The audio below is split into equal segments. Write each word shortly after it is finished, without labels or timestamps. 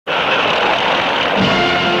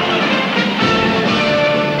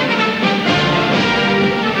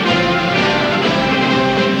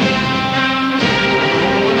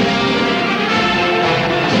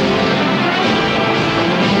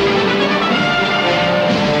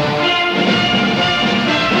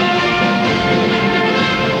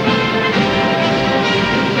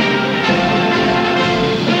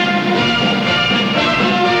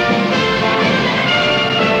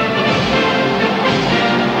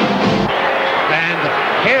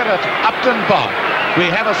Upton Park, we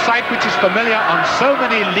have a site which is familiar on so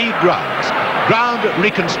many league grounds. Ground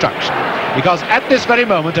reconstruction. Because at this very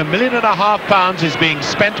moment, £1.5 million is being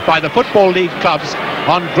spent by the Football League clubs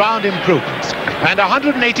on ground improvements. And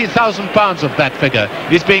 £180,000 of that figure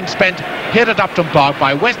is being spent here at Upton Park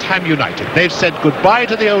by West Ham United. They've said goodbye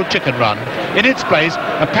to the old chicken run. In its place,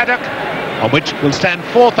 a paddock on which will stand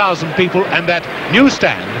 4,000 people and that new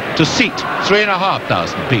stand to seat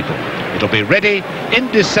 3,500 people. It'll be ready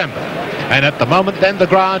in December. And at the moment then the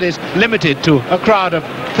ground is limited to a crowd of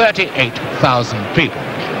 38,000 people.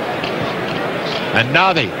 And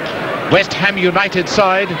now the West Ham United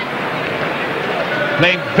side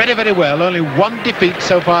playing very, very well. Only one defeat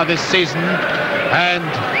so far this season. And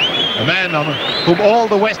the man on whom all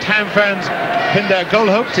the West Ham fans pin their goal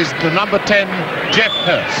hopes is the number 10, Geoff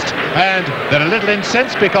Hurst. And they're a little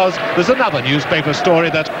incensed because there's another newspaper story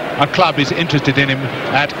that a club is interested in him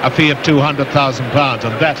at a fee of £200,000,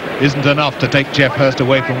 and that isn't enough to take Geoff Hurst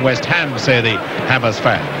away from West Ham, say the Hammers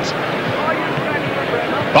fans.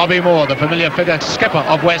 Bobby Moore, the familiar figure, skipper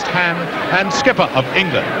of West Ham and skipper of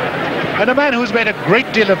England. And a man who's made a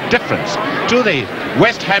great deal of difference to the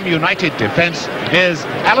West Ham United defence is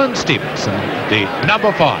Alan Stevenson, the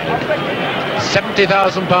number 5.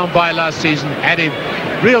 £70,000 buy last season added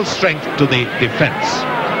real strength to the defence.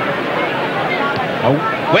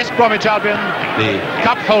 West Bromwich Albion, the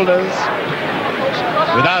cup holders,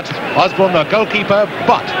 without Osborne, the goalkeeper,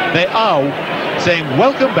 but they are saying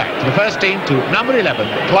welcome back to the first team to number 11,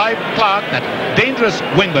 Clive Clark, that dangerous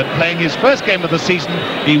wingman playing his first game of the season.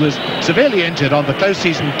 He was severely injured on the close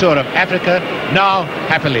season tour of Africa, now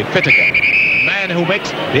happily fit again. The man who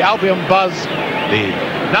makes the Albion buzz, the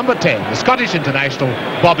number 10, the Scottish international,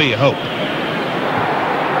 Bobby Hope.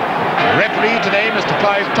 The referee today, Mr.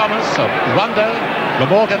 Clive Thomas of Rwanda,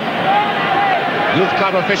 Glamorgan. Youth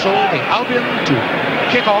club official, the Albion to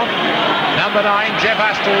kick off. Number 9, Jeff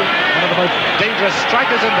Astle, one of the most dangerous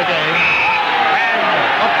strikers in the game. And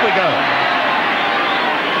off we go.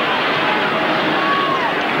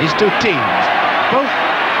 These two teams, both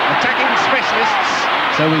attacking specialists,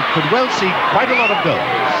 so we could well see quite a lot of goals.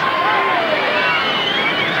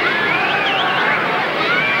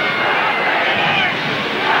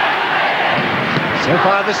 So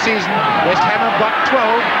far this season, West Ham have got 12,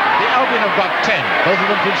 the Albion have got 10, both of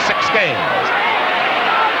them from 6 games.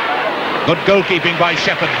 Good goalkeeping by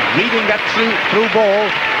Shepherd, reading that through ball,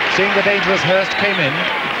 seeing the dangerous Hurst came in.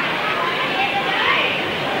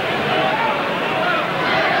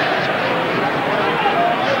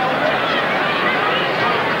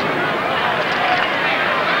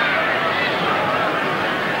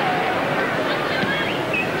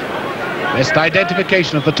 Best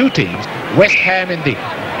identification of the two teams, West Ham in the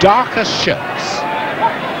darker shirts.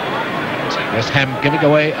 West Ham giving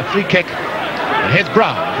away a free kick. And here's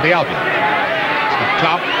Brom for the Albion.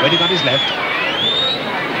 Clark waiting on his left.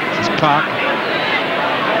 This is Clark.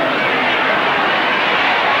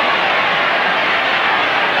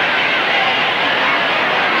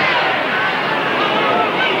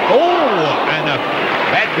 Oh, and a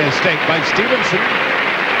bad mistake by Stevenson.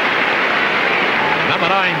 Number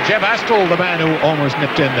 9, Jeff Astle, the man who almost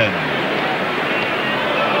nipped in then.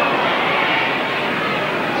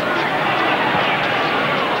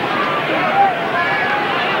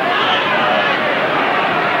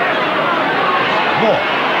 Moore.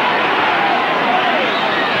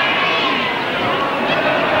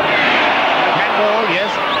 Handball,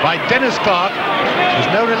 yes, by Dennis Clark.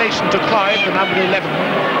 There's no relation to Clive, the number 11.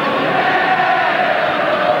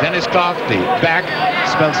 Dennis Clark, the back,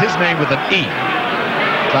 spells his name with an E.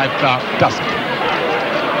 Clive Clark doesn't.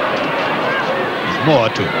 Moore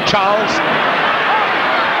to Charles.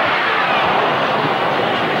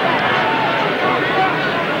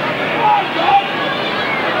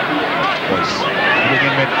 Boyce hitting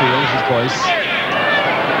in midfield, his Boyce.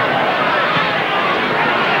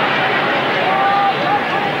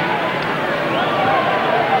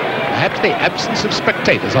 Perhaps the absence of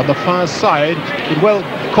spectators on the far side would well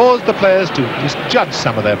cause the players to misjudge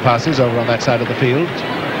some of their passes over on that side of the field.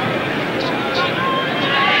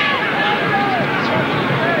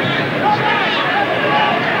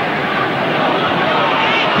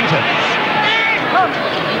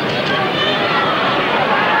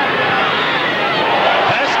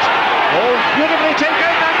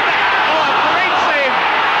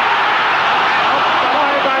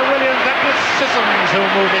 Who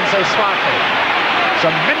moved in so smartly.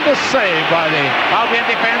 Tremendous save by the Albion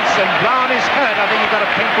defence, and Brown is hurt. I think he got a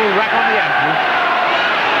painful rack on the ankle.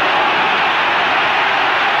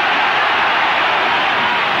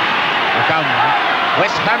 Here come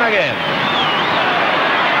West Ham again.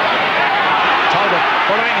 Talbot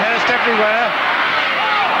following Hurst everywhere.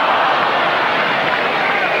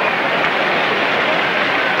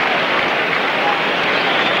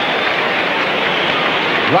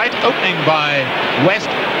 Right opening by West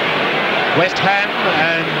Ham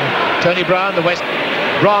and Tony Brown, the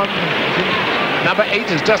Brom. Number 8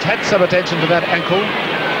 has just had some attention to that ankle.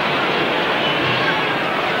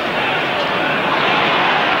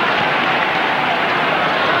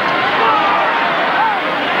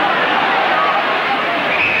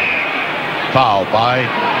 Foul by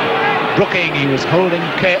Brooking. He was holding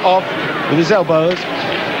Kay off with his elbows.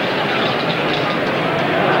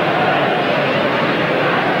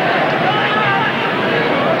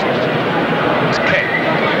 It's Kay.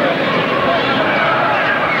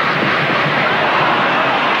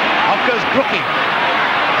 Off goes Brooking.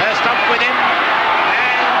 Hurst up with him.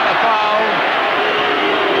 And a foul.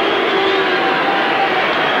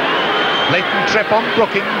 Blatant trip on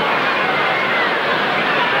Brooking.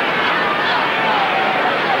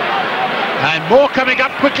 And Moore coming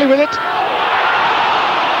up quickly with it.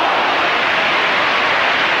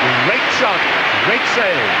 Great shot, great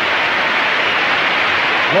save.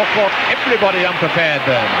 Moore caught everybody unprepared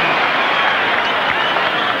then.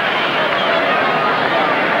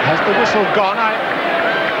 Has the whistle gone? I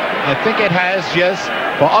think it has, yes,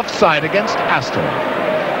 for offside against Astor.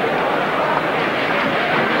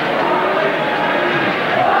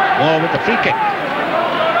 Moore with the free kick.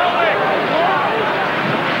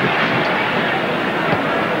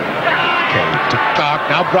 Clark,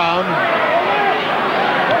 now Brown.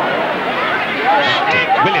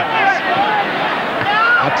 Williams.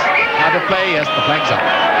 That's out of play, yes, the flag's up.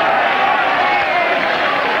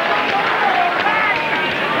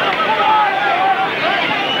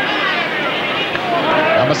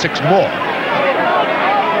 Number 6, Moore.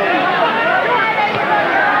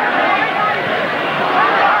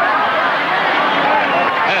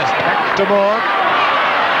 Yes, back to Moore.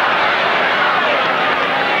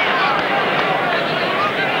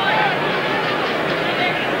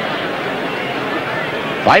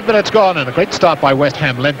 5 minutes gone and a great start by West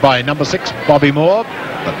Ham, led by number 6, Bobby Moore,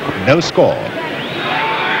 but no score.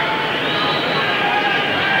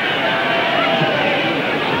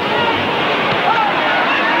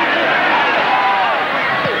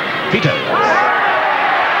 Peters.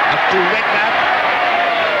 Up to Redknapp.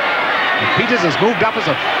 And Peters has moved up as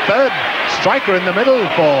a third striker in the middle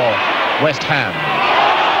for West Ham.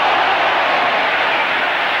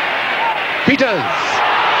 Peters.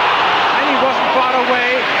 Wasn't far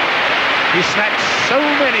away. He snatched so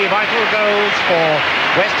many vital goals for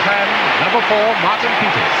West Ham. Number 4, Martin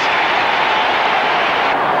Peters.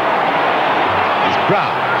 It's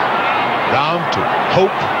Brown. Brown to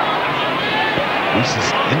Hope. Reese is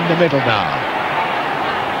in the middle now.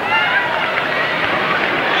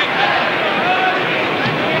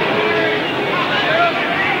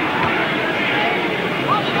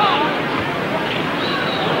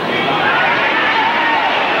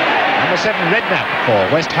 Number 7, Redknapp for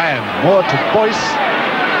West Ham. Moore to Boyce.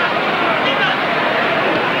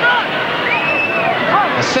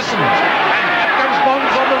 Assistant. And up comes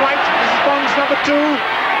Bonds on the right. This is Bonds, number 2.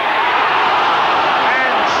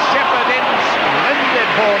 And Shepherd in splendid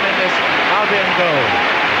form in this Albion goal.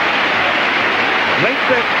 Great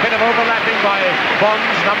bit of overlapping by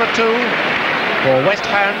Bonds, number 2 for West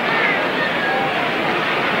Ham.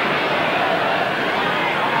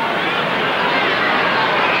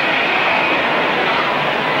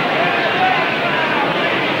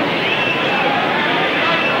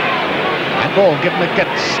 Ball given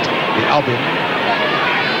against the Albion.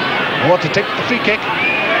 Moore to take the free kick.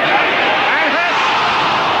 And Hurst!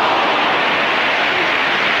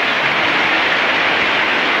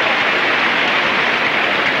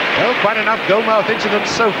 Well, quite enough goal-mouth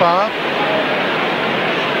incidents so far.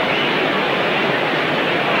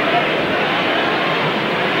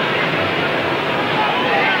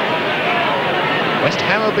 West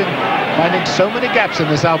Ham have been finding so many gaps in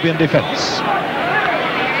this Albion defence.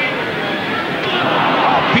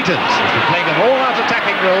 Peters has been playing an all-out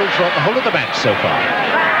attacking role throughout the whole of the match so far.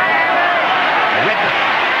 Redknapp.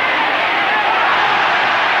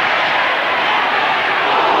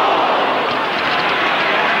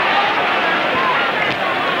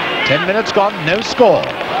 10 minutes gone, no score.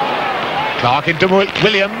 Clark into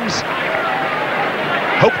Williams.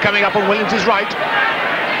 Hope coming up on Williams' right.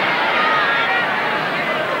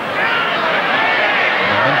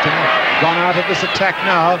 Momentum gone out of this attack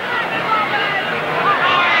now.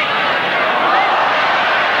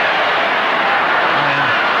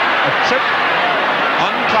 Trip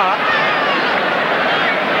on Clark.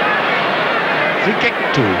 Free kick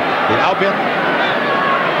to the Albion.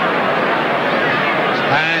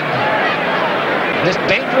 And This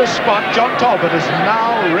dangerous spot, John Talbot has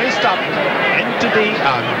now raced up into the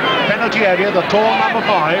penalty area, the tall number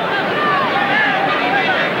 5.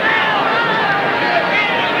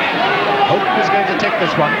 Hope is going to take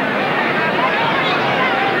this one.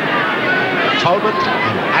 Talbot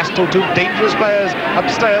and Astle, two dangerous players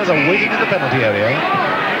upstairs, are waiting in the penalty area.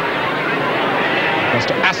 Goes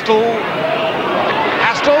to Astle.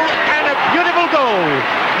 Astle, and a beautiful goal.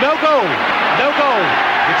 No goal. No goal.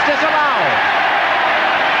 It's disallowed.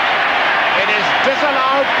 It is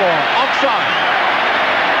disallowed for offside.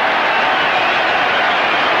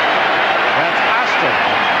 That's Astle,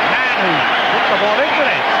 the man who put the ball into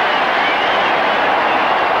it.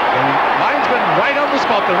 The linesman right on the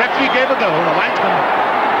spot. The referee gave a goal. The linesman,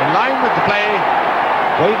 in line with the play,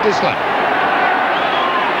 waved his flag.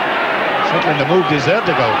 Certainly the move deserved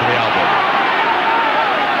a goal for the Albion.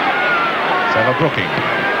 Trevor Brooking.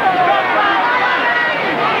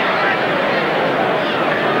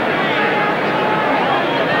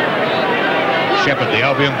 Shepherd, the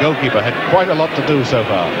Albion goalkeeper, had quite a lot to do so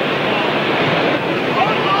far.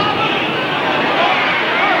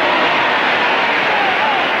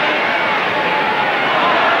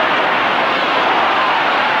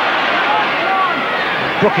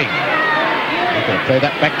 Brooking. He's going to play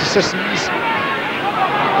that back to Sissons.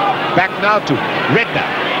 Back now to Redknapp.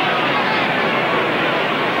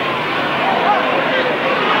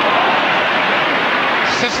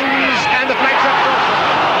 Sissons, and the flag's up.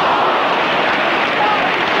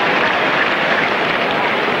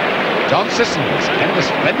 John Sissons, having a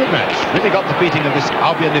splendid match, really got the beating of this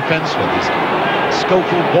Albion defence with his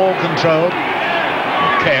skillful ball control.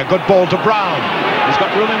 Okay, a good ball to Brom. He's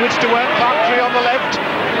got room in which to work. Clark on the left.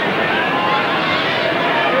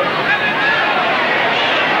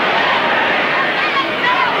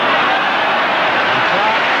 And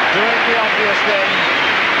Clark doing the obvious then.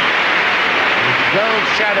 He's well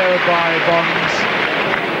shadowed by Bonds.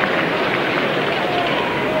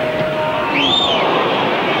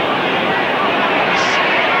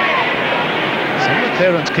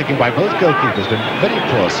 Clearance kicking by both goalkeepers has been very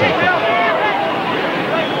poor so far.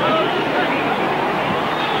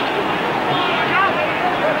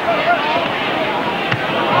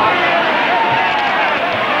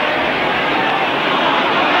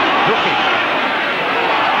 Brooking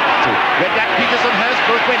to Redknapp, Peters and Hurst,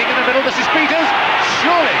 both waiting in the middle. This is Peters,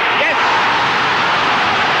 surely, yes!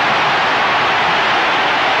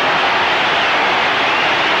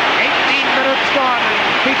 Gone,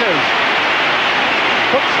 and Peters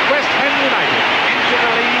puts West Ham United into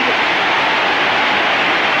the lead.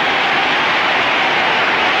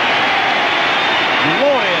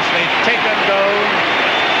 Gloriously taken goal.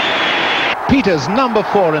 Peters, number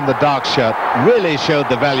 4 in the dark shirt, really showed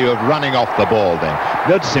the value of running off the ball then.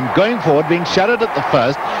 Notice him going forward, being shadowed at the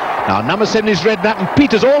first. Now number 7 is Redknapp, and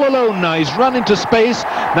Peters all alone now. He's run into space.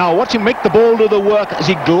 Now watch him make the ball do the work as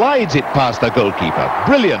he glides it past the goalkeeper.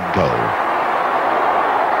 Brilliant goal.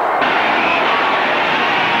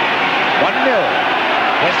 1-0.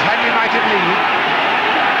 West Ham United lead.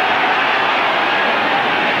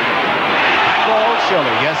 Handball,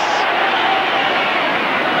 surely, yes.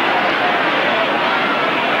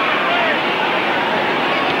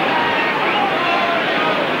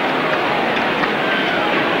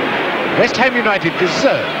 West Ham United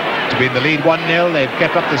deserve to be in the lead 1-0. They've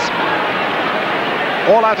kept up this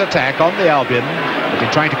all-out attack on the Albion. They've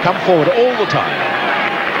been trying to come forward all the time.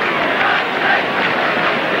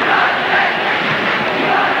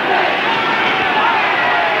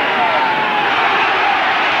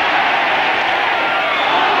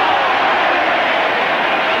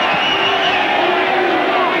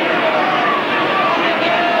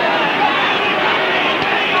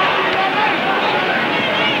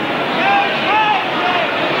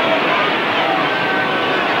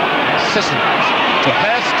 Sissons to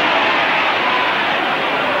Hurst.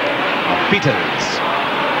 Peters.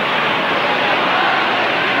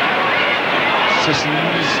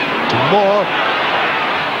 Sissons to Moore.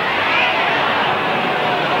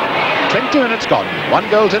 20 minutes gone.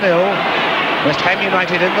 1-0. West Ham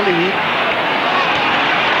United in the lead.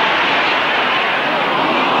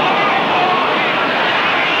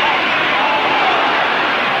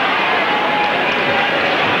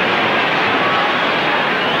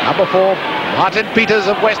 Number 4, Martin Peters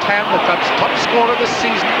of West Ham, the club's top scorer this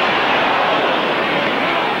season.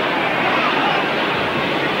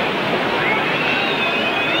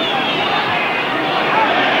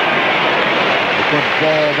 A good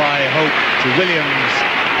ball by Hope to Williams.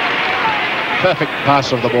 Perfect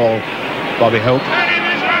pass of the ball, Bobby Hope.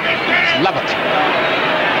 Love it.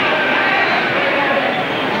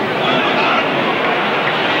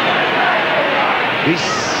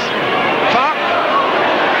 Clark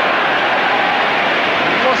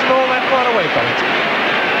wasn't all that far away from it.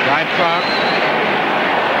 Right, Clark.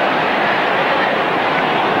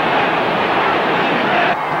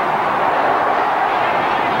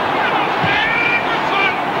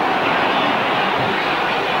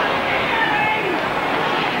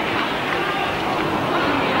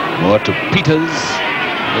 More to Peters,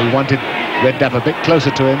 who wanted Redknapp a bit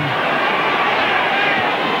closer to him.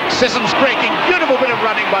 Sissons breaking, beautiful bit of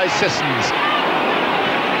running by Sissons.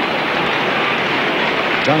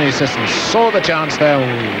 Johnny Sissons saw the chance there,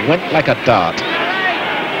 went like a dart.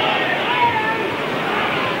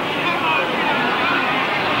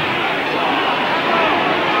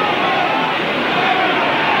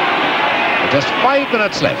 Just 5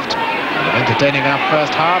 minutes left. An entertaining enough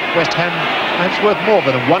first half. West Ham perhaps worth more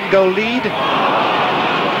than a one-goal lead.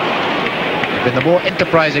 They've been the more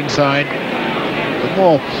enterprising side, with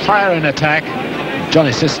more fire in attack.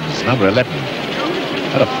 Johnny Sissons, number 11,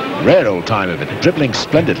 had a rare old time of it, dribbling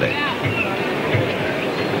splendidly.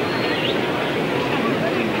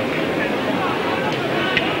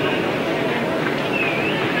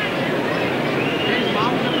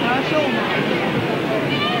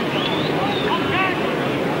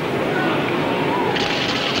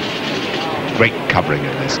 Great covering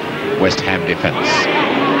in this West Ham defence.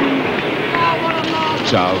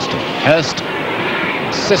 Charles to Hurst.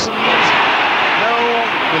 Sissons. No,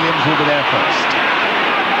 Williams will be there first.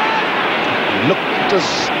 It looked as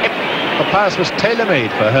if the pass was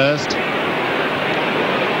tailor-made for Hurst.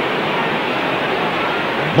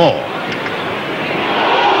 Moore.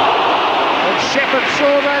 And Shepherd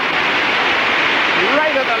saw that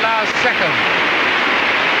right at the last second.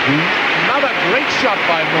 Another great shot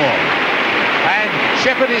by Moore. And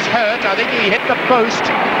Shepherd is hurt. I think he hit the post.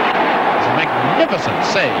 It's a magnificent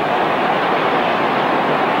save.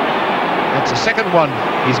 That's the second one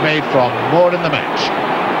he's made from Moore in the match.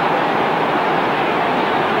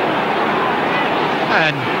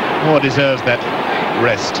 And Moore deserves that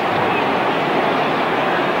rest.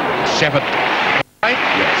 Shepherd. Right?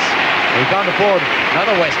 Yes. We can't afford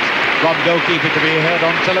another West Brom goalkeeper to be heard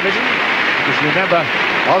on television. If you remember,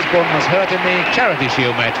 Osborne was hurt in the Charity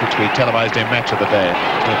Shield match, which we televised in Match of the Day.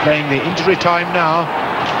 We're playing the injury time now.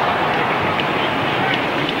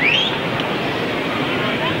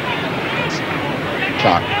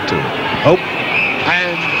 Clark to Hope.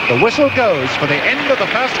 And the whistle goes for the end of the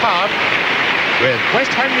first half, with West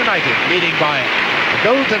Ham United leading by a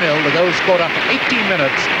goal to nil. The goal scored after 18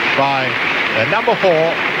 minutes by number 4,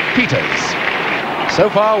 Peters. So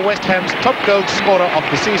far, West Ham's top goal scorer of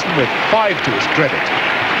the season, with 5 to his credit.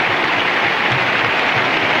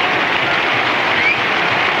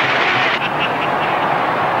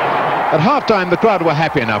 At half-time, the crowd were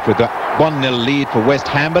happy enough with the 1-0 lead for West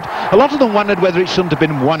Ham, but a lot of them wondered whether it shouldn't have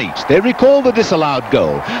been 1 each. They recall the disallowed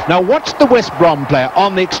goal. Now watch the West Brom player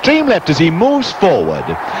on the extreme left as he moves forward.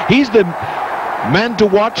 He's the man to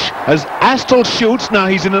watch as Astle shoots. Now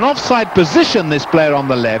he's in an offside position, this player on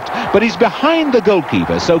the left, but he's behind the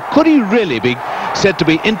goalkeeper, so could he really be said to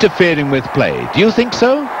be interfering with play? Do you think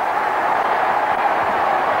so?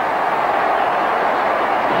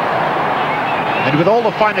 And with all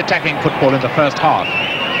the fine attacking football in the first half,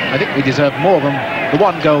 I think we deserve more than the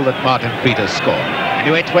 1 goal that Martin Peters scored.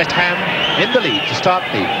 Anyway, it's West Ham in the lead to start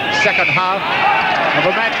the second half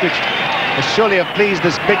of a match which will surely have pleased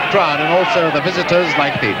this big crowd, and also the visitors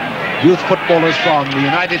like the youth footballers from the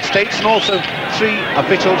United States, and also 3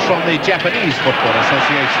 officials from the Japanese Football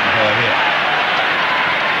Association who are here.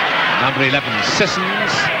 Number 11,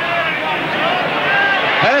 Sissons.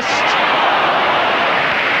 Hurst.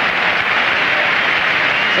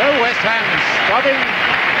 So West Ham starting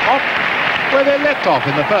off where they left off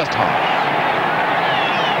in the first half.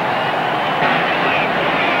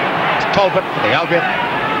 It's Talbot for the Albion.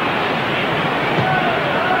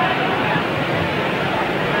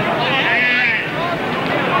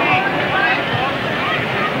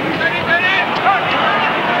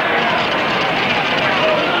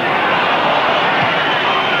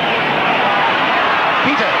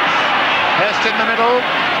 Peters. Hurst in the middle.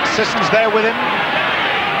 Sissons there with him.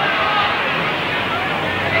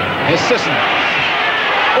 Here's Sissons.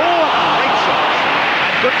 Oh, great shot.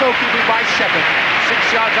 And good goalkeeping by Shepherd.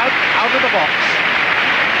 6 yards out of the box.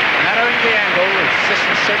 Narrowing the angle as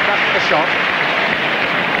Sissons sent back the shot.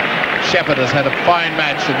 Shepherd has had a fine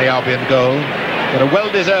match in the Albion goal, but a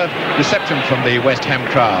well-deserved reception from the West Ham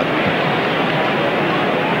crowd.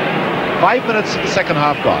 5 minutes of the second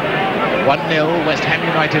half gone. 1-0 West Ham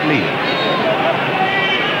United lead.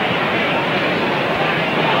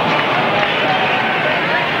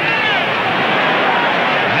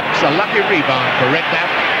 A a lucky rebound for Redknapp.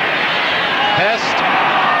 Hurst,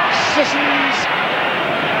 Sissons.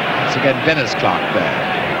 Once again, Dennis Clark there.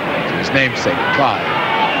 To his namesake, Clive.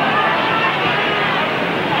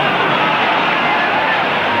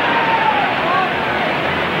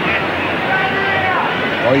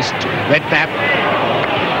 Royce to Redknapp.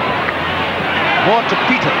 More to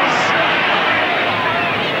Peters.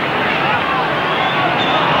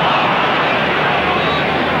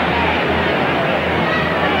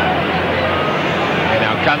 And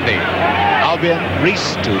now Gundy. Albion,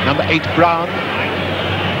 Rees to number 8, Brown.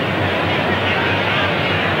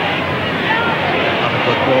 Not a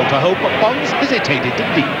good ball to Hope, but Bonds hesitated,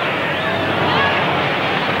 didn't he?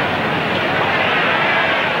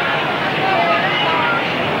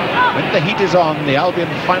 When the heat is on, the Albion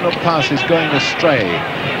final pass is going astray.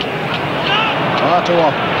 Far too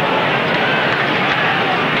often.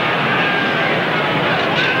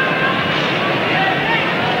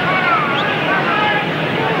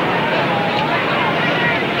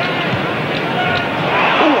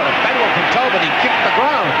 Oh, what a battle from Talbot. He kicked the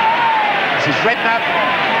ground. This is Redknapp.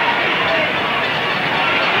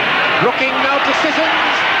 Looking now to Sissons.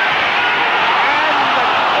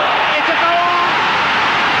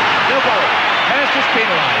 No goal. Hurst is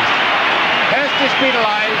penalised. Hurst is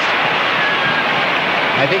penalised.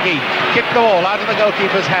 I think he kicked the ball out of the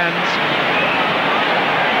goalkeeper's hands.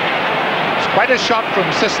 It's quite a shot from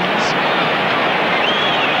Sissons.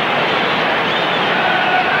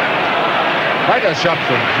 Quite a shot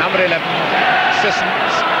from number 11,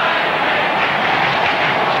 Sissons.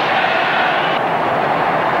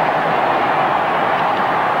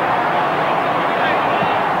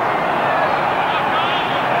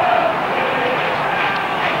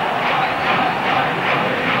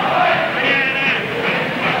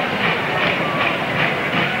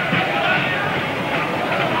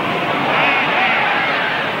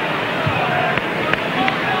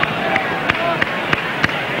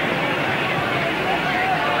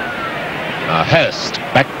 Hurst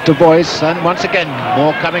back to Boyce, and once again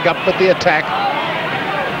more coming up with the attack.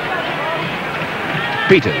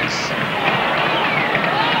 Peters.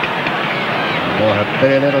 Moore had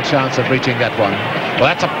very little chance of reaching that one. Well,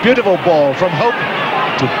 that's a beautiful ball from Hope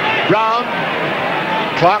to Brown.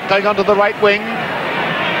 Clark going onto the right wing.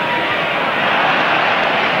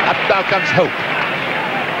 Up now comes Hope.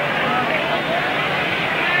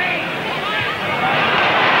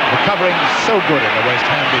 The covering so good in the West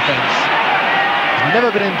Ham defence.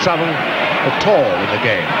 Never been in trouble at all in the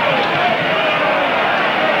game.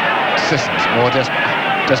 Sissons, Moore just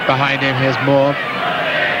behind him. Here's Moore.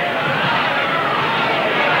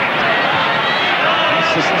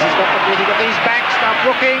 Sissons has got the beauty of these backs. Now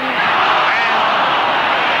Brooking.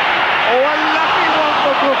 And oh, a lucky one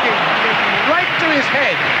for Brooking. Right to his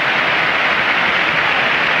head.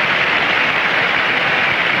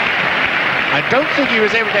 I don't think he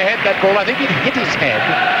was able to head that ball. I think it hit his head.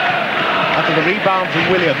 After the rebound from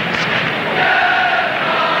Williams.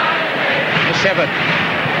 The 7.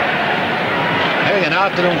 Having an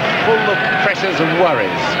afternoon full of pressures and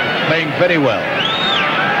worries. Playing very well.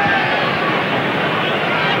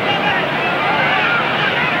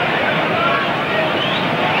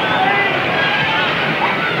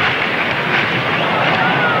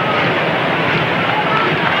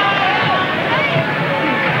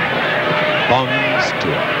 Bonds to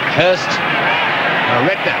Hurst. Now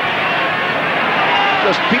Redknapp.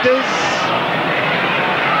 Was Peters.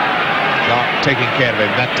 Clark taking care of him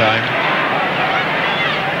that time.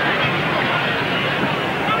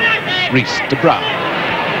 Rees to Brown.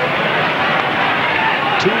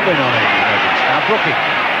 2 men on it. Now Brooking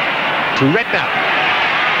to Redknapp.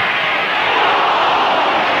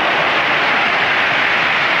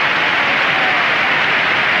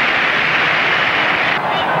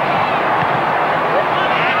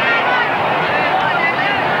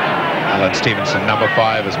 Alan Stevenson, number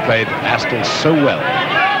 5, has played Astle so well.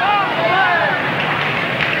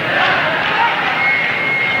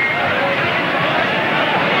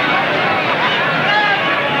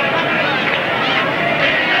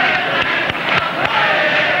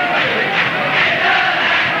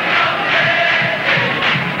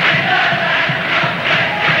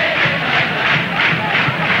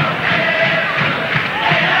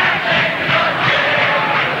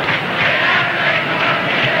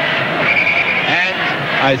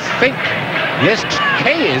 I think, yes,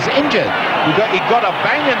 Kay is injured. He got a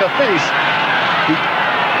bang in the face.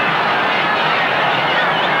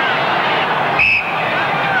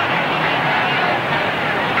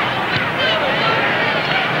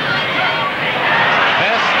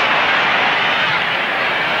 Best.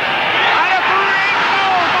 And a great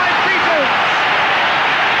goal by Peters.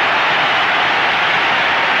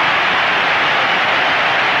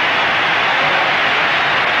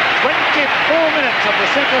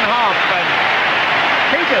 second half, and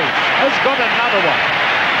Peters has got another one.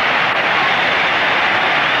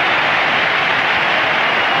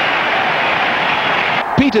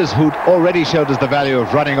 Peters, who'd already showed us the value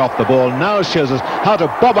of running off the ball, now shows us how to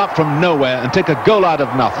bob up from nowhere and take a goal out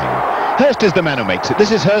of nothing. Hurst is the man who makes it.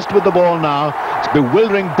 This is Hurst with the ball now. It's a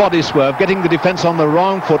bewildering body swerve, getting the defence on the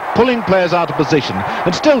wrong foot, pulling players out of position,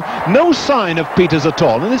 and still no sign of Peters at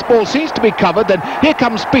all. And this ball seems to be covered. Then here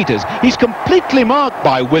comes Peters. He's completely marked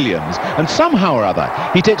by Williams, and somehow or other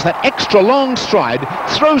he takes that extra long stride,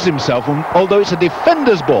 throws himself, and although it's a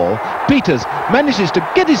defender's ball, Peters manages to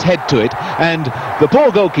get his head to it, and the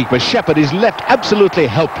poor goalkeeper Shepherd is left absolutely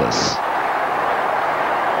helpless.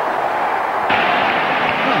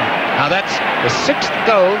 Now that's the 6th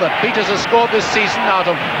goal that Peters has scored this season out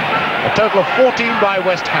of a total of 14 by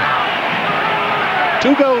West Ham.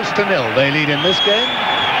 2 goals to nil they lead in this game.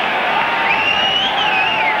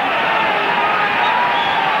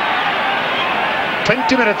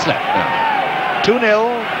 "20 minutes left now. 2-0,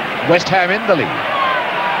 West Ham in the lead.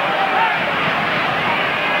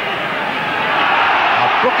 Now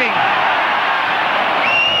Brooking.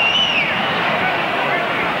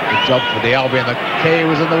 Good job for the Albion. The K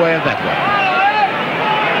was in the way of that one.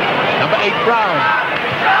 Number 8, Brom.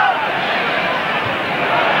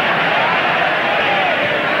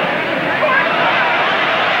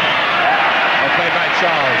 Well played by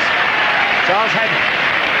Charles. Charles had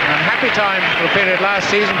an unhappy time for a period last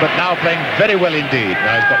season, but now playing very well indeed.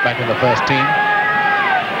 Now he's got back in the first team.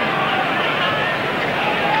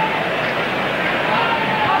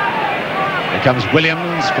 Here comes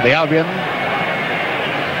Williams for the Albion.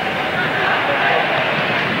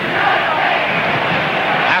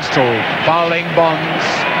 Fouling Bonds,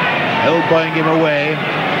 elbowing him away.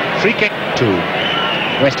 Free kick to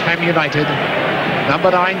West Ham United.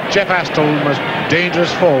 Number 9, Jeff Astle, most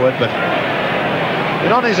dangerous forward, but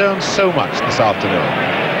been on his own so much this afternoon.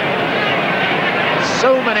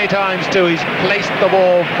 So many times too he's placed the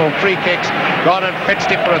ball for free kicks, gone and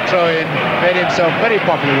fetched it for a throw-in, made himself very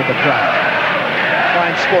popular with the crowd.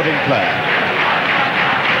 Fine sporting player.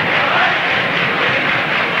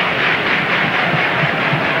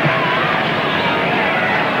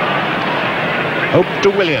 Hope to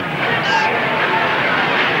Williams.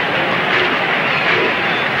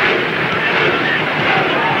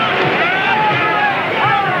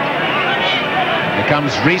 Here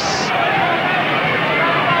comes Rees.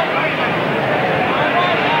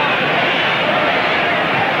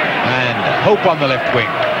 And Hope on the left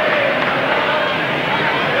wing.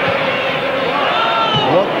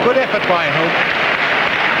 Well, good effort by Hope.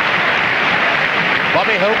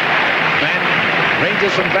 Bobby Hope, man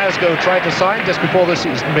Rangers from Glasgow tried to sign just before the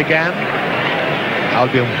season began.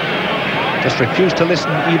 Albion just refused to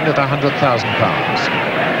listen even at £100,000.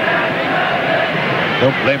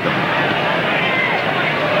 Don't blame them.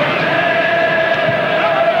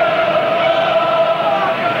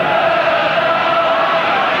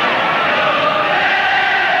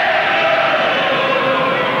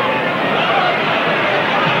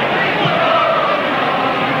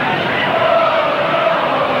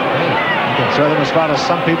 Throw them as far as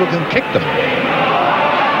some people can kick them.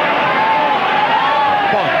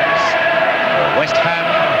 Bonds. West Ham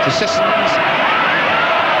to Sissons.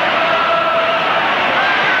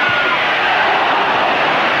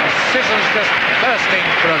 Sissons just thirsting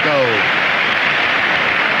for a goal.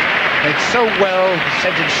 Played so well,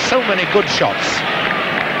 sent in so many good shots.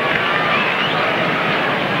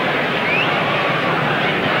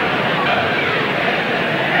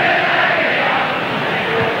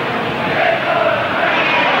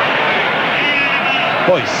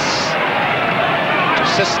 Boyce to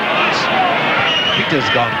Sissons. Peters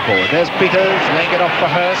gone forward. There's Peters laying it off for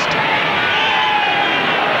Hurst.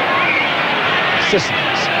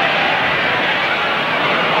 Sissons.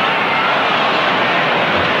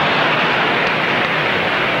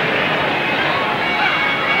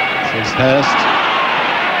 This is Hurst.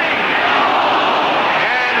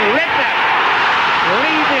 And Redknapp.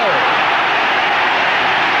 3-0.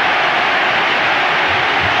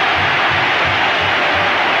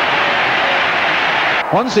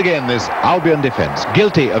 Once again, this Albion defence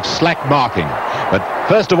guilty of slack marking. But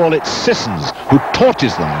first of all, it's Sissons who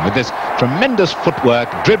torches them with this tremendous footwork,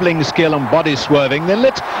 dribbling skill and body swerving. Then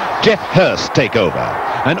let Jeff Hurst take over.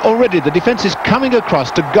 And already the defence is coming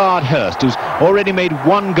across to guard Hurst, who's already made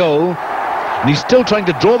 1 goal. and he's still trying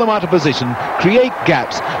to draw them out of position, create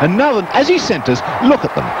gaps, and now as he centres, look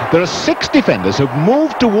at them. There are 6 defenders who've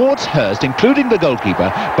moved towards Hurst, including the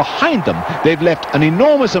goalkeeper. Behind them, they've left an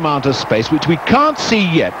enormous amount of space, which we can't see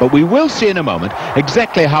yet, but we will see in a moment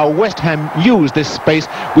exactly how West Ham use this space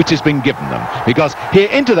which has been given them. Because here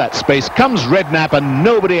into that space comes Redknapp, and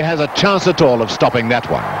nobody has a chance at all of stopping that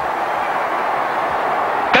one.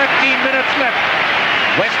 13 minutes left.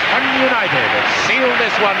 West Ham United have sealed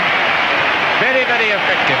this one very, very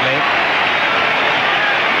effectively.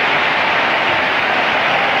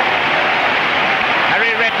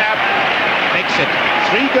 Harry Redknapp makes it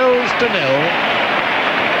 3-0.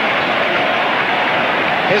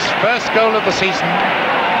 His first goal of the season,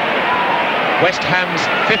 West Ham's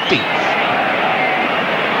 15th.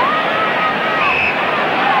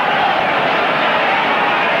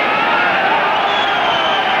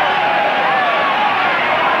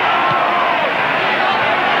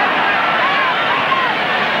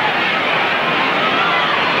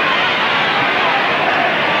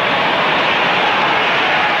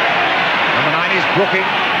 Brooking.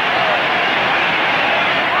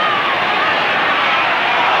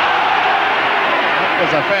 That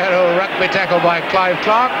was a fair old rugby tackle by Clive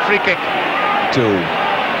Clark. Free kick to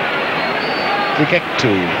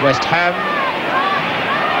West Ham.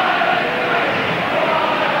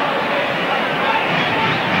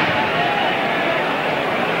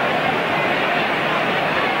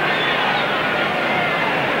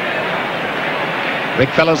 Big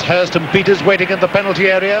fellas Hurst and Peters waiting in the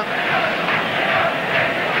penalty area.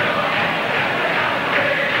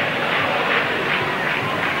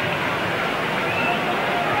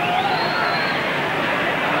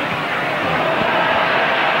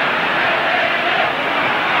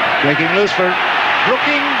 Breaking loose for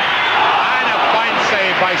Brooking, and a fine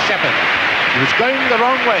save by Shepherd. He was going the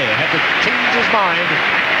wrong way, had to change his mind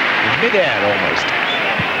in mid-air almost.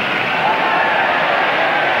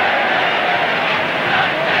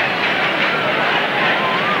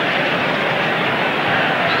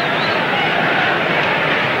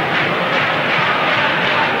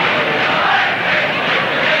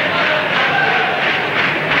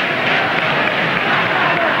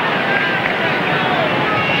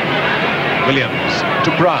 Williams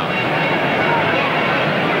to Brom.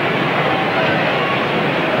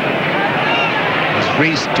 There's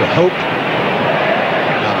Rees to Hope.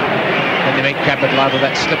 Can they make capital out of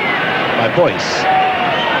that slip by Boyce?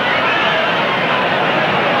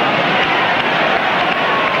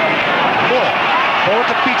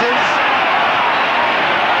 Forward to Peters.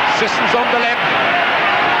 Sissons on the left.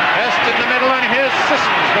 Hurst in the middle, and here's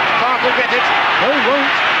Sissons, but Clark will get it. No, he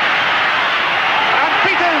won't. And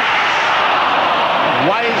Peters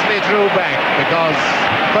wisely drew back, because,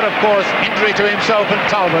 but of course, injury to himself and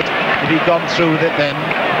Talbot if he'd gone through with it then.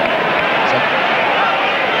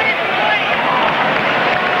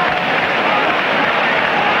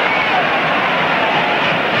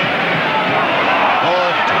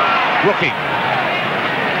 Brooking.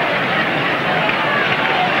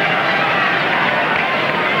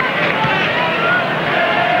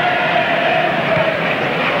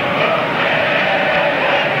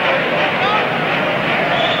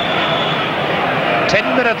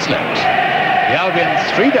 Minutes left. The Albion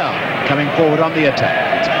 3 down, coming forward on the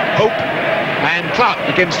attack. It's Hope, and Clark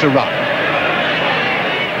begins to run.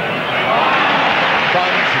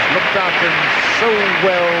 Barnes has looked after him so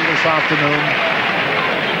well this afternoon.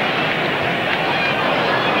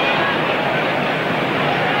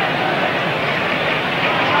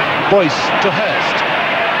 Boyce to Hurst.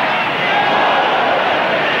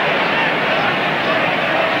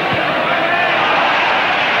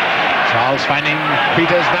 Charles finding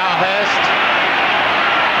Peters, now Hurst.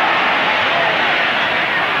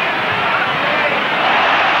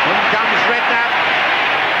 In comes Redknapp.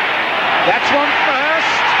 That's one for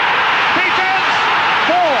Hurst. Peters!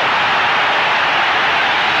 4.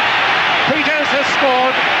 Peters has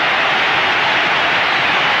scored.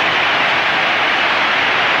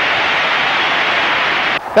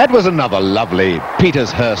 That was another lovely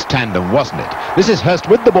Peters-Hurst tandem, wasn't it? This is Hurst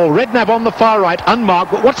with the ball, Redknapp on the far right,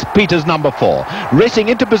 unmarked, but what's Peters' number 4? Racing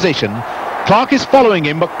into position. Clark is following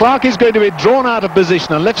him, but Clark is going to be drawn out of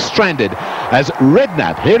position and left stranded as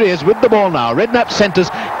Redknapp, here he is with the ball now. Redknapp centres.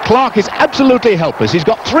 Clark is absolutely helpless. He's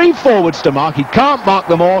got 3 forwards to mark. He can't mark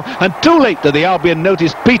them all, and too late to the Albion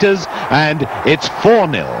notice Peters, and it's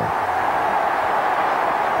 4-0.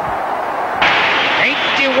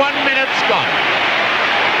 81 minutes gone.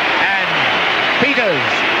 Peters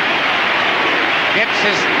gets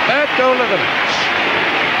his 3rd goal of the match.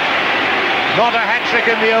 Not a hat-trick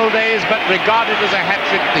in the old days, but regarded as a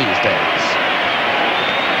hat-trick these days.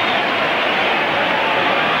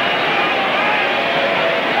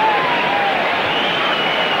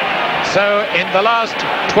 So in the last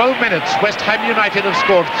 12 minutes, West Ham United have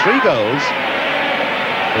scored 3 goals.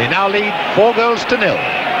 They now lead 4 goals to 0.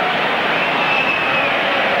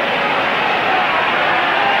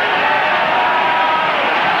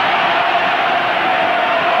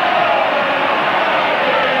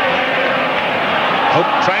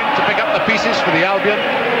 Hope trying to pick up the pieces for the Albion.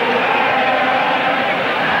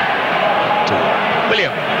 To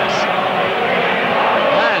Williams.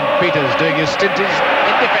 And Peters doing his stint in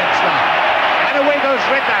defence now. And away goes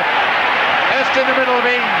Redknapp. Hurst in the middle,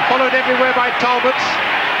 being followed everywhere by Talbot.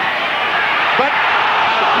 But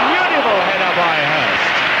a beautiful header by Hurst.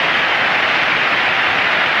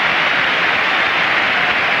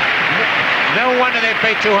 No wonder they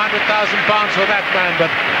paid £200,000 for that man,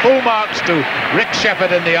 but full marks to Rick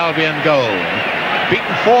Shepherd in the Albion goal.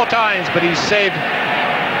 Beaten 4 times, but he's saved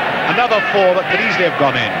another 4 that could easily have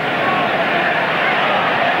gone in.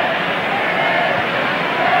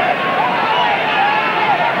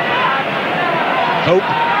 Hope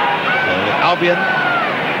for the Albion.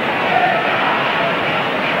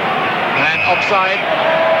 And offside.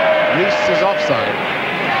 Reese is offside.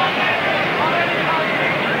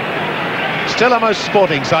 Still a most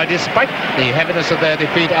sporting side, despite the heaviness of their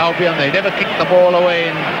defeat. Albion, they never kick the ball away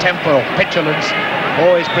in temper or petulance.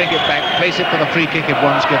 Always bring it back, place it for the free kick if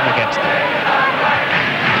one's given against them.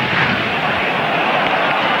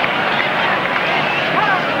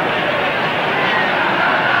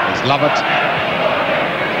 There's Lovett.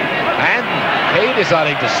 And Kay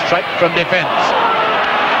deciding to strike from defence.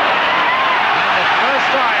 And the first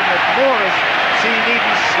time that Moore has seen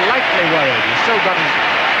Eden slightly worried. He's still got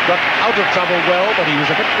out of trouble well, but he was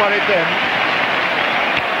a bit worried then.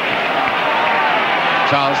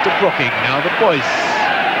 Charles to Brooking, now the Boyce.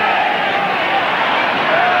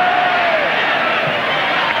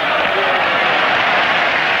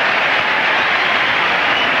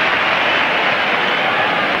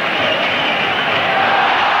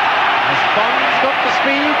 Has Bond's got the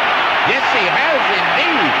speed? Yes, he has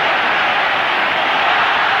indeed.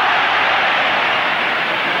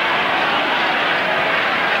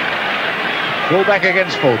 Fullback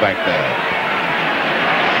against fullback there.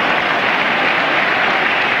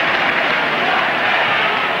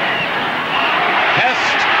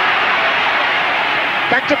 Hurst.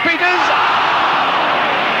 Back to Peters.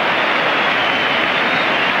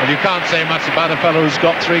 Well, you can't say much about a fellow who's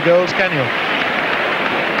got 3 goals, can you?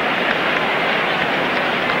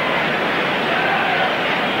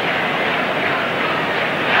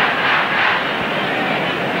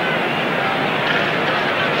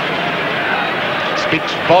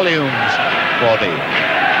 Speaks volumes for the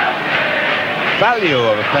value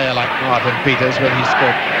of a player like Martin Peters when he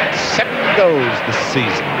scored 7 goals this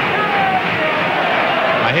season.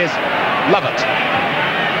 Now here's Lovett.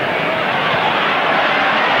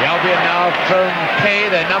 The Albion now have thrown Kay,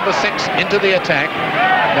 their number 6, into the attack.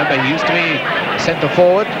 Remember, he used to be centre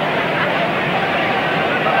forward.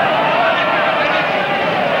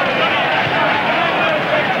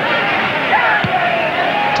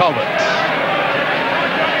 Talbot.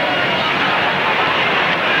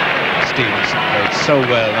 Stevens played so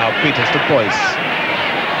well. Now Peters to Boyce.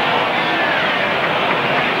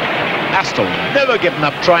 Astle never given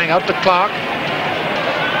up trying out to Clark.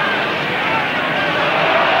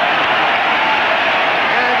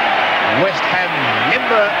 And West Ham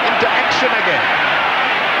limber into action again.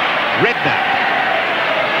 Redknapp.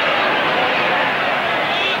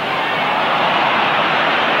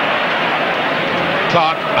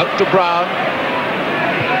 Clark out to Brown.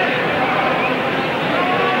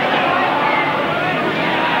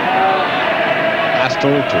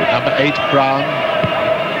 Astle to number 8, Brown.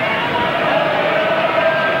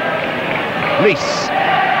 Reese.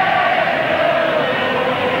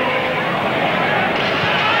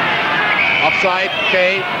 Offside,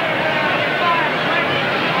 Kay.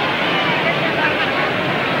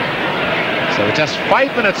 So just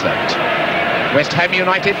 5 minutes left. West Ham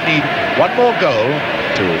United need 1 more goal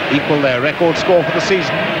to equal their record score for the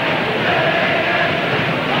season.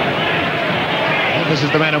 And this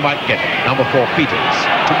is the man who might get it. Number 4, Peters.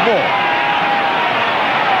 To Moore.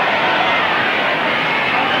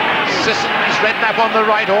 Sissons, Redknapp on the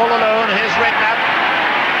right, all alone. Here's Redknapp.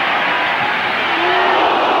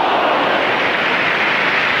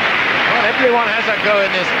 Well, everyone has a go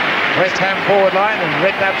in this West Ham forward line, and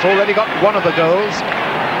Redknapp's already got 1 of the goals.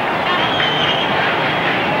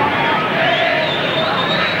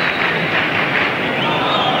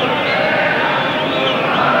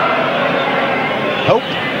 Hope.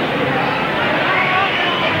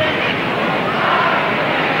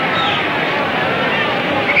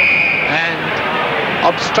 And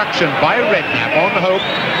obstruction substitution by Redknapp on Hope.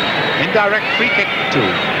 Indirect free kick to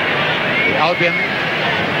the Albion.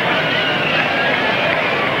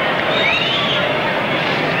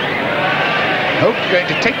 Hope going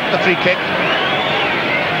to take the free kick.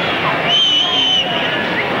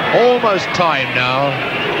 Almost time now.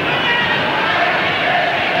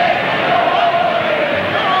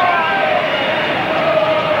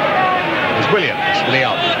 It's Williams for the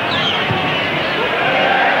Albion.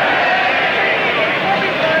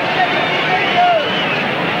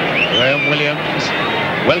 Graham Williams,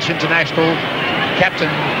 Welsh international, captain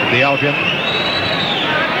of the Albion.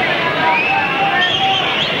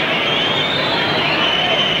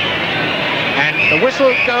 And the whistle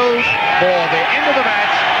goes for the end of the match.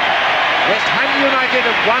 West Ham United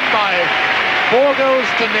have won by 4 goals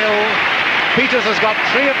to 0. Peters has got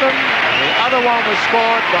 3 of them. The other one was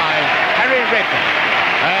scored by Harry Redknapp.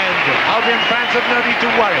 And Albion fans have no need to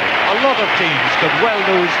worry. A lot of teams could well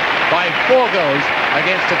lose by 4 goals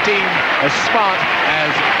against a team as smart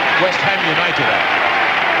as West Ham United are.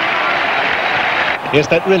 Yes,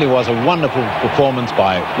 that really was a wonderful performance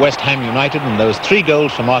by West Ham United, and those 3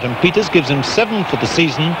 goals from Martin Peters gives him 7 for the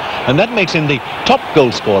season, and that makes him the top goal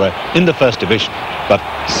scorer in the First Division. But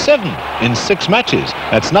 7 in 6 matches,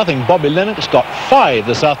 that's nothing. Bobby Lennox got 5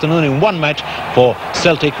 this afternoon in 1 match for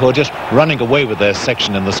Celtic, who are just running away with their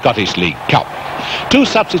section in the Scottish League Cup. 2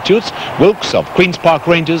 substitutes, Wilkes of Queen's Park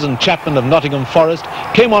Rangers and Chapman of Nottingham Forest,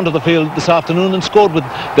 came onto the field this afternoon and scored with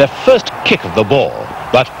their first kick of the ball,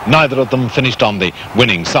 but neither of them finished on the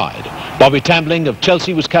winning side. Bobby Tambling of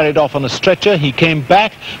Chelsea was carried off on a stretcher. He came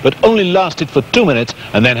back, but only lasted for 2 minutes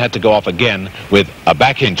and then had to go off again with a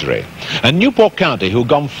back injury. And Newport County, who'd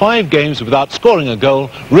gone 5 games without scoring a goal,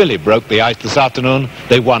 really broke the ice this afternoon.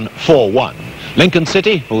 They won 4-1. Lincoln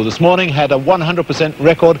City, who this morning had a 100%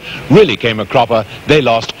 record, really came a cropper. They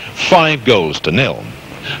lost 5 goals to 0.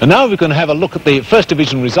 And now we're going to have a look at the First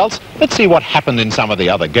Division results. Let's see what happened in some of the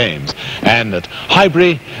other games. And at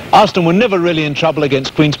Highbury, Alston were never really in trouble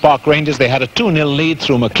against Queen's Park Rangers. They had a 2-0 lead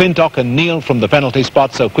through McClintock and Neal from the penalty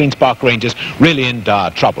spot, so Queen's Park Rangers really in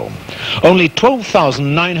dire trouble. Only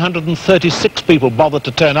 12,936 people bothered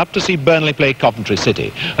to turn up to see Burnley play Coventry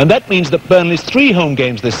City. And that means that Burnley's 3 home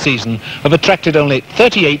games this season have attracted only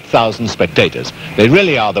 38,000 spectators. They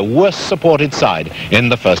really are the worst supported side in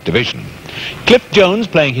the First Division. Cliff Jones,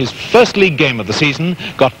 playing his first league game of the season,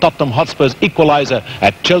 got Tottenham Hotspur's equaliser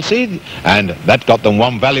at Chelsea, and that got them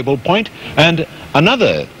 1 valuable point. And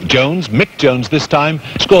another Jones, Mick Jones this time,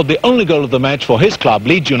 scored the only goal of the match for his club,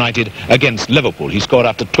 Leeds United, against Liverpool. He scored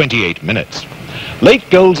after 28 minutes. Late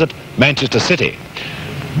goals at Manchester City.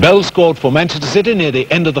 Bell scored for Manchester City near the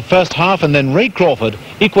end of the first half, and then Ray Crawford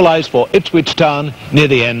equalised for Ipswich Town near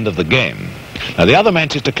the end of the game. Now, the other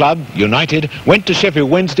Manchester club, United, went to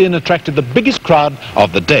Sheffield Wednesday and attracted the biggest crowd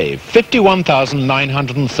of the day,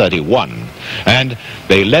 51,931. And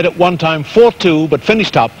they led at one time 4-2, but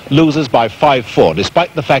finished up losers by 5-4,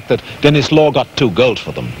 despite the fact that Dennis Law got 2 goals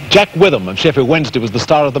for them. Jack Witham of Sheffield Wednesday was the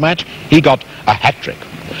star of the match. He got a hat-trick.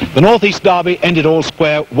 The North East derby ended all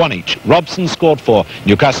square, 1 each. Robson scored for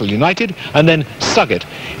Newcastle United, and then Suggett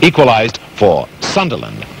equalised for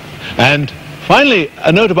Sunderland. And finally,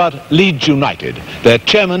 a note about Leeds United. Their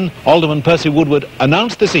chairman, Alderman Percy Woodward,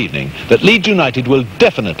 announced this evening that Leeds United will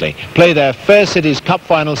definitely play their Fair Cities Cup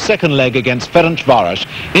final 2nd leg against Ferencváros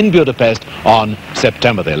in Budapest on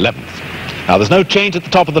September the 11th. Now, there's no change at the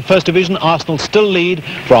top of the First Division. Arsenal still lead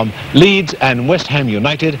from Leeds and West Ham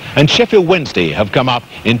United, and Sheffield Wednesday have come up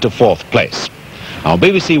into 4th place. On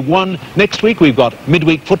BBC One next week, we've got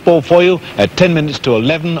midweek football for you at 10 minutes to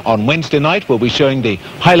 11 on Wednesday night. We'll be showing the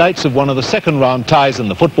highlights of one of the 2nd round ties in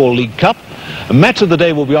the Football League Cup. A match of the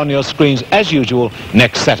day will be on your screens as usual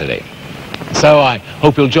next Saturday. So I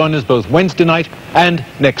hope you'll join us both Wednesday night and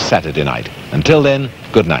next Saturday night. Until then,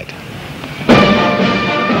 good night.